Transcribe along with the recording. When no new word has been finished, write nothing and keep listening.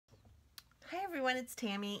Hi everyone, it's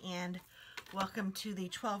Tammy and welcome to the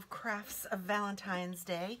 12 Crafts of Valentine's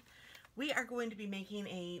Day. We are going to be making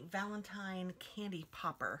a Valentine candy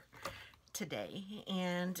popper today,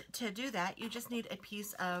 and to do that you just need a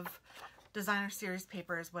piece of designer series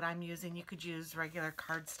paper is what I'm using. You could use regular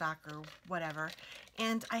cardstock or whatever,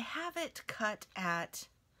 and I have it cut at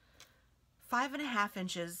 5.5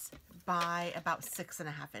 inches by about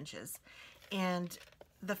 6.5 inches, and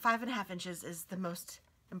the 5.5 inches is the most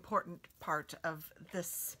important part of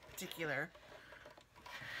this particular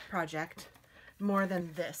project, more than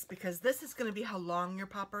this, because this is going to be how long your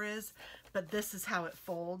popper is, but this is how it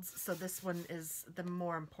folds, so this one is the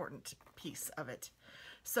more important piece of it.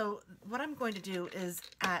 So what I'm going to do is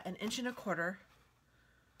at 1.25 inches,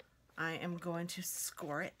 I am going to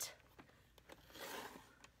score it,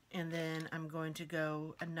 and then I'm going to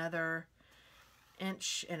go another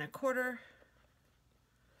 1.25 inches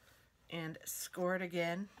and score it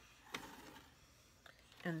again,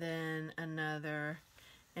 and then another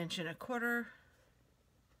 1.25 inches,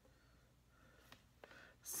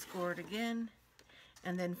 score it again,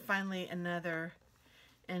 and then finally another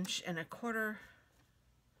 1.25 inches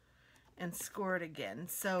and score it again.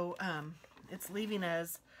 So it's leaving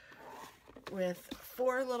us with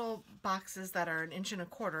 4 little boxes that are 1.25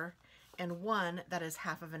 inches and one that is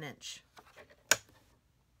 1/2 inch.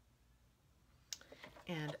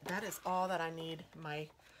 And that is all that I need my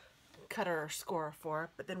cutter or score for.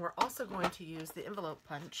 But then we're also going to use the envelope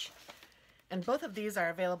punch, and both of these are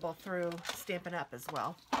available through Stampin' Up! As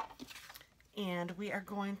well. And we are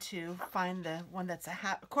going to find the one that's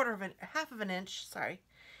half of an inch, sorry,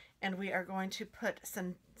 and we are going to put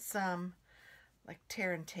some like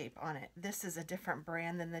tear and tape on it. This is a different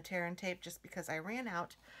brand than the tear and tape just because I ran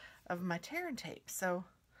out of my tear and tape, so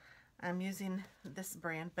I'm using this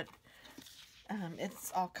brand, but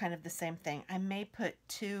it's all kind of the same thing. I may put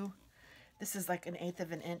 2, this is like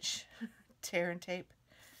 1/8 inch tear and tape.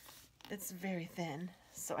 It's very thin,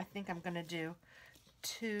 so I think I'm going to do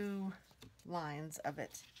 2 lines of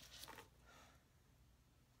it.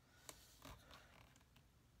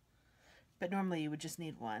 But normally you would just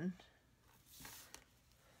need 1.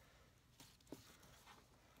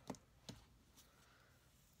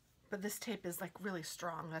 But this tape is like really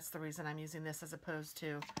strong. That's the reason I'm using this as opposed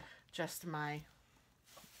to just my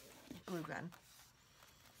glue gun.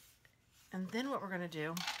 And then what we're going to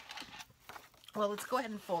do, well, let's go ahead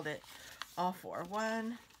and fold it all 4.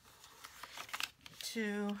 1,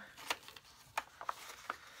 2,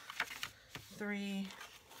 3,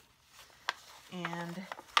 and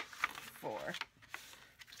 4.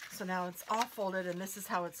 So now it's all folded, and this is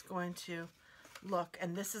how it's going to look,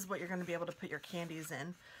 and this is what you're going to be able to put your candies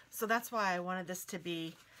in. So that's why I wanted this to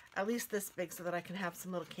be at least this big so that I can have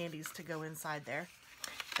some little candies to go inside there.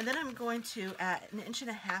 And then I'm going to, at 1.5 inches,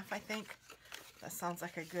 I think, that sounds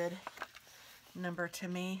like a good number to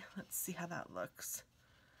me. Let's see how that looks.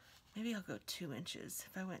 Maybe I'll go 2 inches.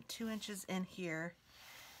 If I went 2 inches in here,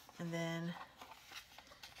 and then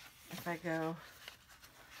if I go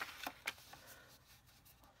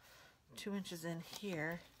 2 inches in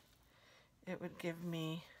here, it would give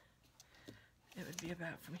me, it would be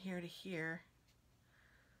about from here to here.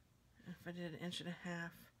 If I did 1.5 inches, I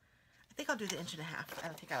think I'll do the 1.5 inches. I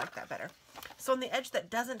think I like that better. So on the edge that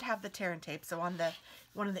doesn't have the tear and tape, so on the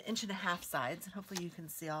one of the 1.5 inch sides, and hopefully you can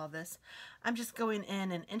see all of this, I'm just going in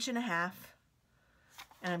 1.5 inches,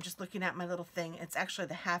 and I'm just looking at my little thing. It's actually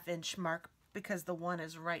the 1/2 inch mark because the one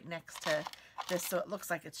is right next to this, so it looks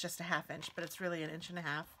like it's just a 1/2 inch, but it's really 1.5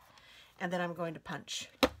 inches. And then I'm going to punch.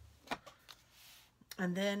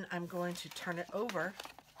 And then I'm going to turn it over,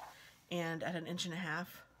 and at 1.5 inches,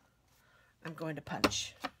 I'm going to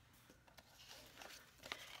punch.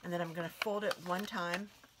 And then I'm going to fold it 1 time,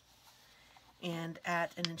 and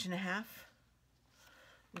at 1.5 inches,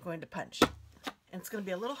 I'm going to punch. And it's going to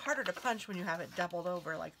be a little harder to punch when you have it doubled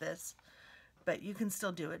over like this, but you can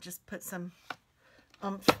still do it. Just put some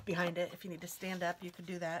oomph behind it. If you need to stand up, you can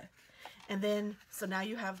do that. And then, so now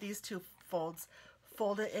you have these 2 folds.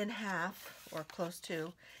 Fold it in half, or close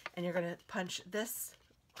to, and you're going to punch this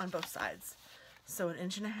on both sides. So 1.5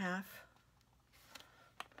 inches,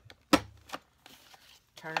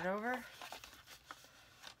 turn it over,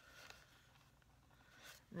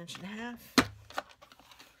 1.5 inches,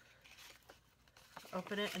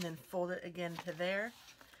 open it, and then fold it again to there.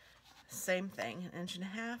 Same thing, 1.5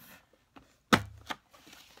 inches,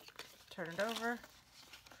 turn it over,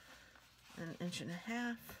 1.5 inches.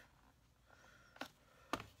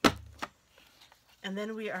 And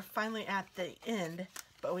then we are finally at the end,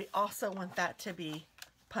 but we also want that to be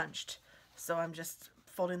punched. So I'm just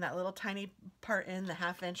folding that little tiny part in, the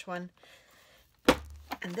 1/2 inch one,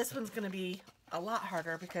 And this one's going to be a lot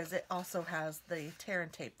harder because it also has the tear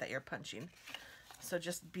and tape that you're punching. So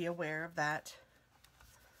just be aware of that.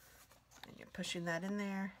 And you're pushing that in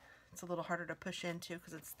there. It's a little harder to push into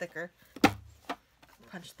because it's thicker.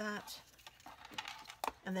 Punch that.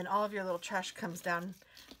 And then all of your little trash comes down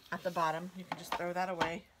at the bottom. You can just throw that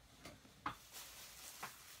away.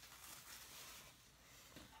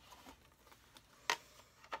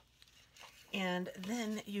 And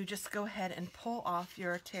then you just go ahead and pull off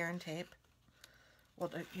your tear and tape.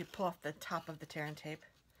 Well, you pull off the top of the tear and tape.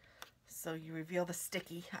 So you reveal the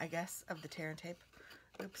sticky, I guess, of the tear and tape.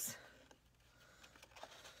 Oops.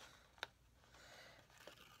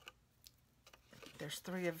 There's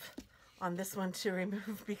 3 on this one to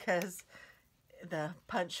remove because the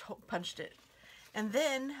punched it. And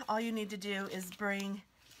then all you need to do is bring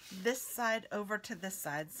this side over to this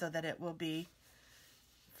side so that it will be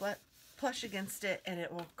flush against it, and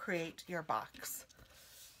it will create your box.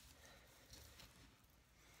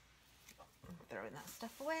 I'm throwing that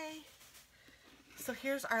stuff away. So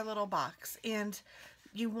here's our little box, and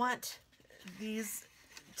you want these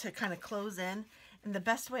to kind of close in, and the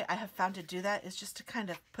best way I have found to do that is just to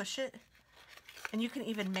kind of push it, and you can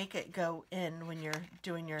even make it go in when you're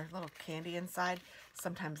doing your little candy inside.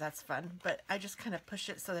 Sometimes that's fun, but I just kind of push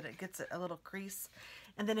it so that it gets a little crease.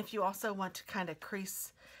 And then if you also want to kind of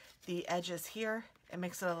crease the edges here, it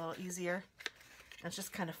makes it a little easier. It's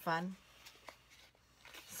just kind of fun.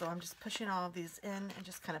 So I'm just pushing all of these in and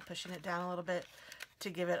just kind of pushing it down a little bit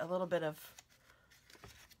to give it a little bit of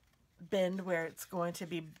bend where it's going to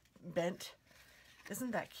be bent.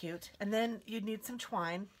 Isn't that cute? And then you need some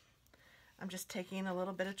twine. I'm just taking a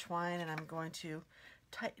little bit of twine, and I'm going to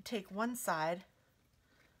take one side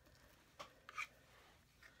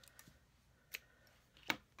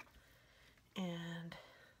and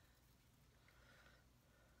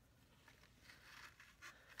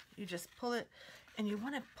you just pull it, and you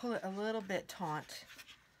want to pull it a little bit taut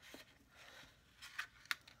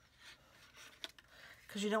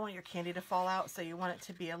because you don't want your candy to fall out, so you want it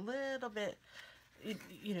to be a little bit,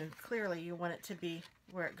 you know, clearly you want it to be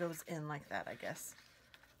where it goes in like that, I guess.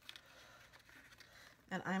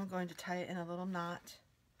 And I'm going to tie it in a little knot,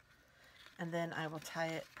 and then I will tie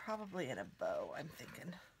it probably in a bow, I'm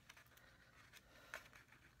thinking.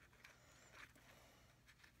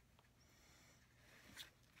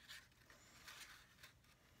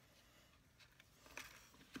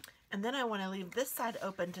 And then I want to leave this side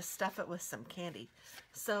open to stuff it with some candy.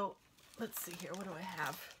 So let's see here, what do I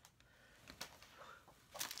have?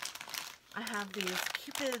 I have these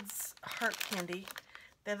Cupid's heart candy.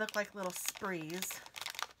 They look like little sprees.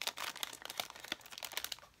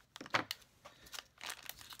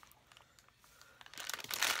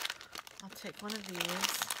 I'll take one of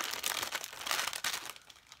these.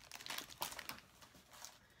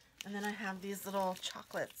 And then I have these little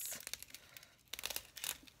chocolates.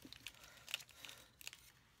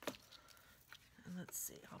 And let's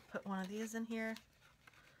see, I'll put one of these in here.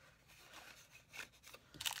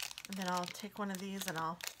 And then I'll take one of these and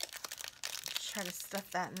I'll try to stuff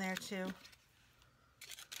that in there too.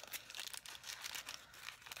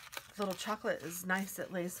 The little chocolate is nice.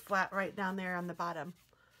 It lays flat right down there on the bottom.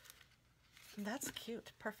 And that's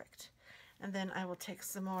cute. Perfect. And then I will take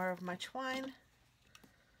some more of my twine.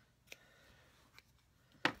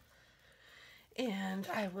 And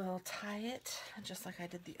I will tie it just like I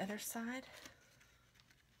did the other side.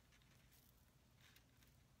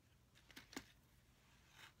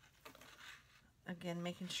 Again,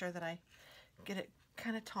 making sure that I get it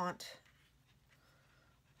kind of taut.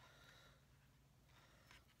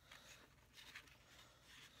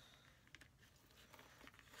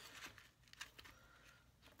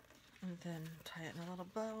 And then tie it in a little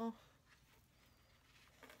bow.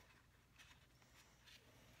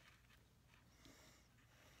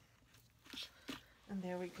 And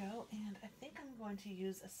there we go. And I think I'm going to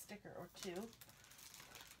use a sticker or two.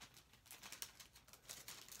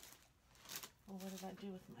 Well, what did I do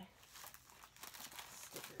with my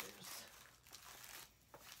stickers?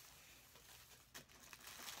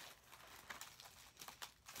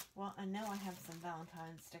 Well, I know I have some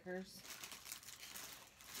Valentine stickers.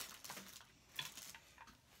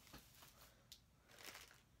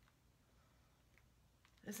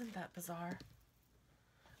 Isn't that bizarre?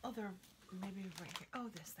 Oh, they're maybe right here. Oh,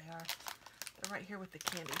 yes, they are. They're right here with the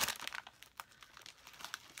candy.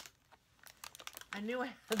 I knew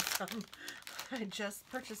I had some. I just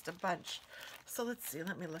purchased a bunch. So let's see.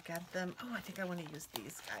 Let me look at them. Oh, I think I want to use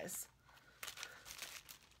these guys.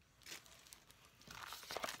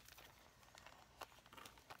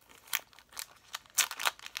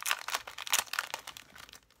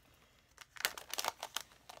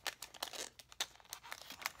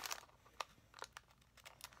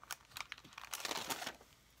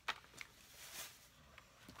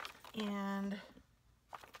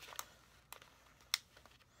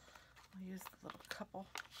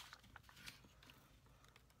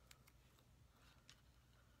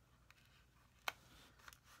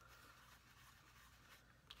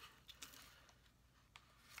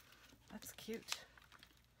 cute.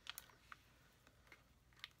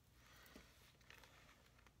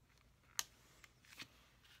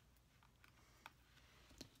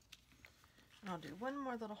 And I'll do one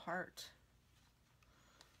more little heart.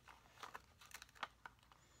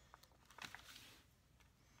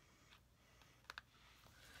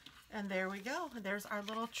 And there we go. There's our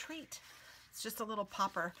little treat. It's just a little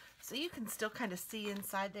popper. So you can still kind of see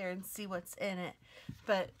inside there and see what's in it.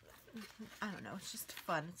 But I don't know, it's just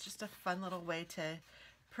fun. It's just a fun little way to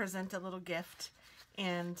present a little gift.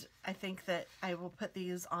 And I think that I will put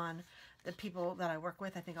these on the people that I work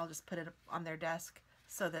with. I think I'll just put it on their desk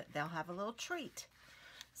so that they'll have a little treat.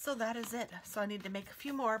 So that is it. So I need to make a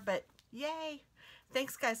few more, but yay!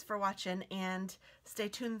 Thanks guys for watching, and stay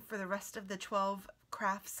tuned for the rest of the 12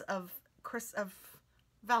 crafts of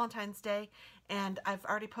Valentine's Day. And I've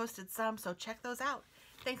already posted some, so check those out.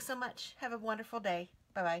 Thanks so much. Have a wonderful day.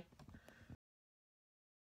 Bye-bye.